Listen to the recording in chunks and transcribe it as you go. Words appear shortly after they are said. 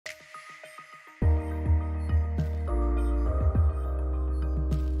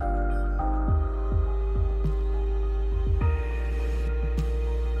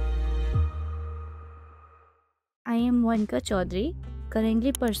Monika Choudhary,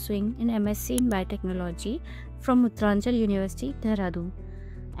 currently pursuing an MSc in Biotechnology from Uttaranchal University, Dehradun,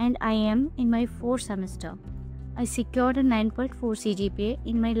 and I am in my 4th semester. I secured a 9.4 CGPA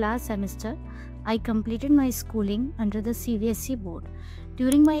in my last semester. I completed my schooling under the CBSE board.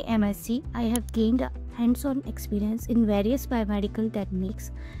 During my MSc, I have gained hands-on experience in various biomedical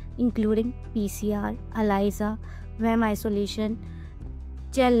techniques, including PCR, ELISA, WAM isolation,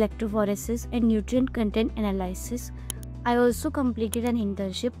 gel electrophoresis, and nutrient content analysis. I also completed an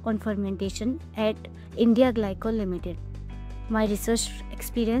internship on fermentation at India Glycol Limited. My research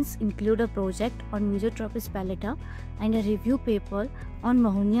experience include a project on Mesotropis pallata and a review paper on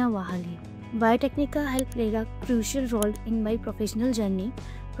Mahonia wahali. Biotecnika helped play a crucial role in my professional journey,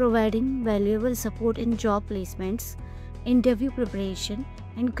 providing valuable support in job placements, interview preparation,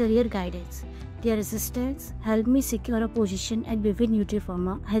 and career guidance. Their assistance helped me secure a position at Vivid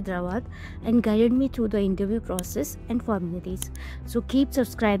Nutripharma, Hyderabad, and guided me through the interview process and formalities. So keep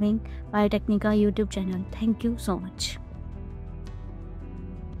subscribing Biotecnika YouTube channel. Thank you so much.